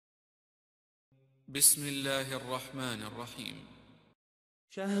بسم الله الرحمن الرحيم.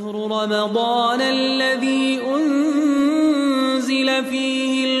 شهر رمضان الذي أنزل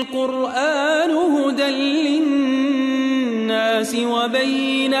فيه القرآن هدى للناس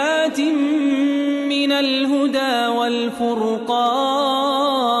وبينات من الهدى والفرقان.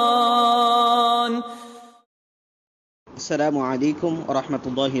 السلام عليكم ورحمة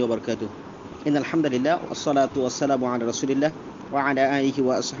الله وبركاته. إن الحمد لله والصلاة والسلام على رسول الله وعلى آله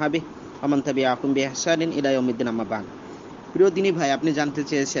وأصحابه ومن تبعهم بإحسان إلى يوم الدين أما بعد. প্রিয় দিনী ভাই, আপনি জানতে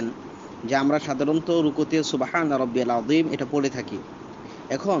চেয়েছেন যে আমরা সাধারণত রুকুতে সুবহান রাব্বিয়াল আযীম এটা পড়ে থাকি।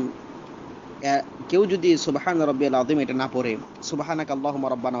 এখন কেউ যদি সুবহান রাব্বিয়াল আযীম এটা না পড়ে সুবহানাকা আল্লাহুম্মা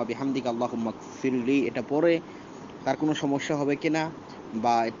রাব্বানা ওয়া বিহামদিকা আল্লাহুম্মা গফিরলি এটা পড়ে তার কোনো সমস্যা হবে কিনা,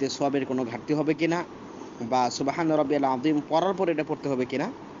 বা এতে সওয়াবের কোনো ঘাটতি হবে কিনা, বা সুবহান রাব্বিয়াল আযীম পড়ার পর এটা পড়তে হবে কিনা,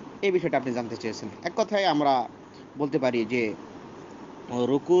 এই বিষয়টা আপনি জানতে চেয়েছেন। এক কথায় আমরা বলতে পারি যে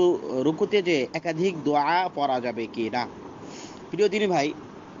রুকুতে যে একাধিক দোয়া পড়া যাবে কি না। প্রিয় দিনী ভাই,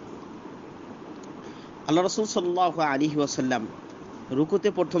 আল্লাহ রাসূল সাল্লাল্লাহু আলাইহি ওয়াসাল্লাম রুকুতে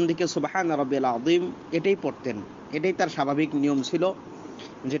প্রথম দিকে সুবহান রাব্বিয়াল আযীম এটাই পড়তেন। এটাই তার স্বাভাবিক নিয়ম ছিল,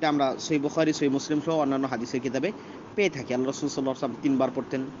 যেটা আমরা সহিহ বুখারী, সহিহ মুসলিম সহ অন্যান্য হাদিসের কিতাবে পেয়ে থাকি। আল্লাহ রাসূল সাল্লাল্লাহু আলাইহি ওয়াসাল্লাম 3 বার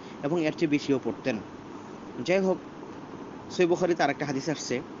পড়তেন এবং এর চেয়ে বেশিও পড়তেন। যাই হোক, সহিহ বুখারীতে আরেকটা হাদিস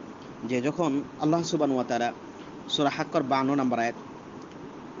আসছে যে যখন আল্লাহ সুবহানাহু ওয়া তাআলা সূরা হাক্কর 52 নম্বর আয়াত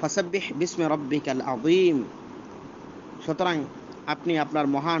ফাসাব্বিহ বিসমি রাব্বিকাল আযীম, সুতরাং আপনি আপনার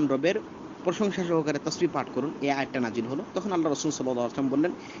মহান রবের প্রশংসা সহকারে তাসবিহ পাঠ করুন, এই আয়াতটা নাজিল হলো। তখন আল্লাহ রাসূল সাল্লাল্লাহু আলাইহি ওয়াসাল্লাম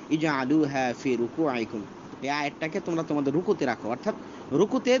বললেন ইজআলুহা ফি রুকুআইকুম, এই আয়াতটাকে তোমরা তোমাদের রুকুতে রাখো। অর্থাৎ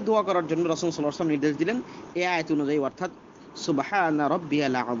রুকুতে দোয়া করার জন্য রাসূল সাল্লাল্লাহু আলাইহি ওয়াসাল্লাম নির্দেশ দিলেন এই আয়াত অনুযায়ী, অর্থাৎ সুবহানা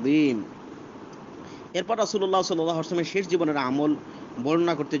রাব্বিয়াল আযীম। এরপর রাসূলুল্লাহ সাল্লাল্লাহু আলাইহি ওয়াসাল্লামের শেষ জীবনের আমল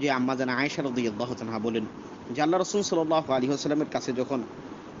বর্ণনা করতে যে আম্মা জানা আয়েশা রাদিয়াল্লাহু তাআলা বলেন যে আল্লাহ রাসূল সাল্লাল্লাহু আলাইহি ওয়াসাল্লামের কাছে যখন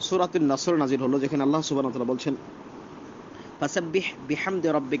সূরাতুন নাসর নাজিল হলো, যেখানে আল্লাহ সুবহানাহু ওয়া তাআলা বলছেন ফাসাব্বিহ বিহামদি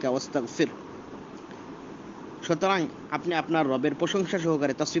রাব্বিকা ওয়াস্তাগফির, সুতরাং আপনি আপনার রবের প্রশংসা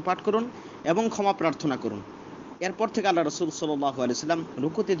সহকারে তাসবিহ পাঠ করুন এবং ক্ষমা প্রার্থনা করুন। এরপর থেকে আল্লাহ রাসূল সাল্লাল্লাহু আলাইহি ওয়াসাল্লাম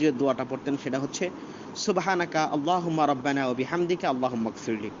রুকুতে যে দোয়াটা পড়তেন সেটা হচ্ছে সুবহানাকা আল্লাহুম্মা রাব্বানা ওয়া বিহামদিকা আল্লাহুম্মা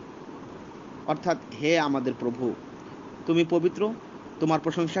গফিরলি, অর্থাৎ হে আমাদের প্রভু, তুমি পবিত্র, তোমার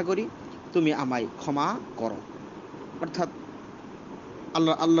প্রশংসা করি, তুমি আমায় ক্ষমা করো। অর্থাৎ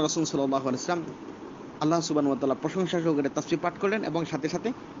আল্লাহ রাসূল সাল্লাল্লাহু আলাইহি ওয়াসাল্লাম আল্লাহ সুবহানাহু ওয়া তাআলা প্রশংসা সহকারে তাসবিহ পাঠ করলেন এবং সাথে সাথে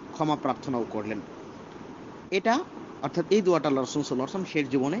ক্ষমা প্রার্থনাও করলেন। এটা অর্থাৎ এই দোয়াটা আল্লাহ রাসূল সাল্লাল্লাহু আলাইহি ওয়াসাল্লাম শেষ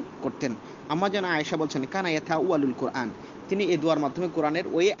জীবনে করতেন। আম্মা জানা আয়েশা বলছেন কানা ইয়াতাআওয়ালুল কুরআন, তিনি এই দোয়ার মাধ্যমে কোরআনের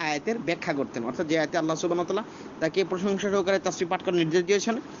ওই আয়াতের ব্যাখ্যা করতেন। অর্থাৎ যে আয়াতে আল্লাহ সুবহানাহু ওয়া তাআলা তাকে প্রশংসা সহকারে তাসবিহ পাঠ করার নির্দেশ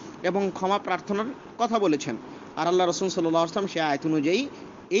দিয়েছেন এবং ক্ষমা প্রার্থনার কথা বলেছেন, আর আল্লাহ রাসূল সাল্লাল্লাহু আলাইহি ওয়াসাল্লাম সেই আয়াত অনুযায়ী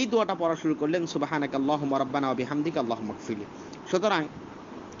এই দোয়াটা পড়া শুরু করলেন সুবহানাকা আল্লাহুম্মা রাব্বানা ওয়া বিহামদিকা আল্লাহুম্মা গফিরলি। সুতরাং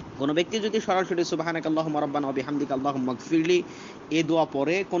কোনো ব্যক্তি যদি সরাসরি সুবহানাকা আল্লাহুম্মা রাব্বানা ওয়া বিহামদিকা আল্লাহুম্মা গফিরলি এই দোয়া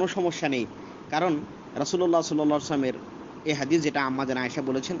পড়ে কোনো সমস্যা নেই, কারণ রাসূলুল্লাহ সাল্লাল্লাহু আলাইহি ওয়াসাল্লামের এই হাদিস যেটা আম্মা জানা আয়েশা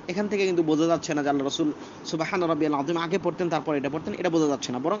বলেছেন, এখান থেকে কিন্তু বোঝা যাচ্ছে না যে আল্লাহ রাসূল সুবহান রাব্বিয়াল আযীম আগে পড়তেন তারপর এটা পড়তেন, এটা বোঝা যাচ্ছে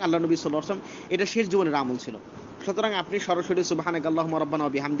না, বরং আল্লাহ নবী সাল্লাল্লাহু আলাইহি ওয়াসাল্লাম এটা শেষ জীবনের আমল ছিল। সুতরাং আপনি সরাসরি সুবহানাকা আল্লাহুম্মা রাব্বানা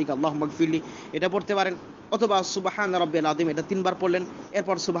ওয়া বিহামদিকা আল্লাহুম্মা গফিরলি এটা পড়তে পারেন, অথবা সুবহান রাব্বিয়াল আযীম এটা 3 বার পড়লেন,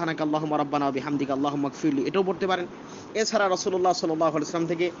 এরপর সুবহানাকা আল্লাহুম্মা রাব্বানা ওয়া বিহামদিকা আল্লাহুম্মা গফিরলি এটাও পড়তে পারেন। এছাড়া রাসূলুল্লাহ সাল্লাল্লাহু আলাইহি ওয়াসাল্লাম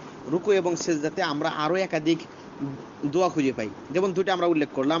থেকে রুকু এবং সিজদাতে আমরা আরও একাধিক দোয়া খুঁজে পাই, যেমন দুইটা আমরা উল্লেখ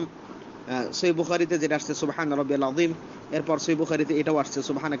করলাম। সহিহ বুখারীতে যেটা আসছে সুবহান রাব্বিয়াল আযীম, এরপর সহিহ বুখারীতে এটাও আসছে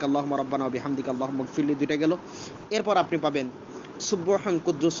সুবহানাকা আল্লাহুম্মা রাব্বানা ওয়া বিহামদিকা আল্লাহুম্মা গফিরলি, দুইটা গেল। এরপর আপনি পাবেন সুবহান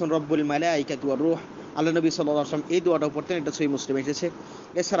কুদ্দুসুন রব্বুল মালাইকাতি ওয়ার রূহ, আল্লাহ নবী সাল্লাল্লাহু আলাইহি ওয়াসাল্লাম এই দোয়াটাও পড়তেন, এটা সহিহ মুসলিমে এসেছে।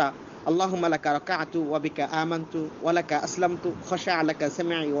 এছাড়া আল্লাহুম্মা লাকা রাকাতু ওয়া বিকা আমানতু ওয়া লাকা আসলামতু খাশা'a লাকা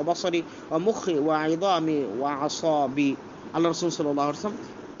সামঈ ওয়া বাসারি ওয়া মুখি ওয়া ইযামি ওয়া আসাবি, আল্লাহ রাসূল সাল্লাল্লাহু আলাইহি ওয়াসাল্লাম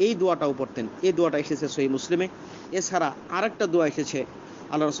এই দোয়াটাও পড়তেন, এই দোয়াটা এসেছে সহিহ মুসলিমে। এছাড়া আরেকটা দোয়া এসেছে,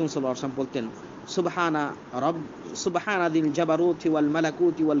 আল্লাহ রাসূল সাল্লাল্লাহু আলাইহি ওয়াসাল্লাম বলতেন সুবহানা দিল জাবারুতি ওয়াল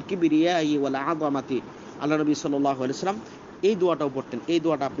মালাকুতি ওয়াল কিবরিয়াই ওয়াল আযামাতি, আল্লাহ নবী সাল্লাল্লাহু আলাইহি ওয়াসাল্লাম এই দোয়াটাও পড়তেন, এই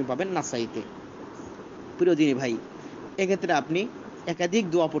দোয়াটা আপনি পাবেন নাসাইতে। প্রিয় দিনী ভাই, এক্ষেত্রে আপনি একাধিক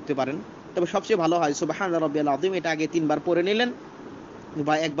দোয়া পড়তে পারেন, তবে সবচেয়ে ভালো হয় সুবহান রাব্বিয়াল আযীম এটা আগে 3 বার পড়ে নিলেন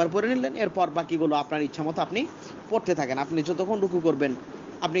বা একবার পড়ে নিলেন, এরপর বাকিগুলো আপনার ইচ্ছা মতো আপনি পড়তে থাকেন। আপনি যতক্ষণ রুকু করবেন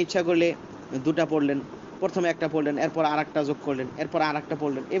আপনি ইচ্ছা করলে 2টা পড়লেন, প্রথমে একটা পড়লেন, এরপর আরেকটা যোগ করলেন, এরপর আরেকটা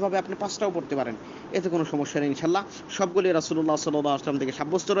পড়লেন, এভাবে আপনি 5টাও পড়তে পারেন, এতে কোনো সমস্যা নেই ইনশাআল্লাহ। সবগুলি রাসূলুল্লাহ সাল্লাল্লাহু আলাইহি ওয়াসাল্লাম থেকে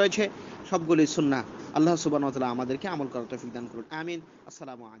সাব্যস্ত রয়েছে, সবগুলি সুন্নাহ। আল্লাহ সুবহানাহু ওয়া তাআলা আমাদেরকে আমল করার তৌফিক দান করুন, আমিন।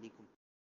 আসসালামু আলাইকুম।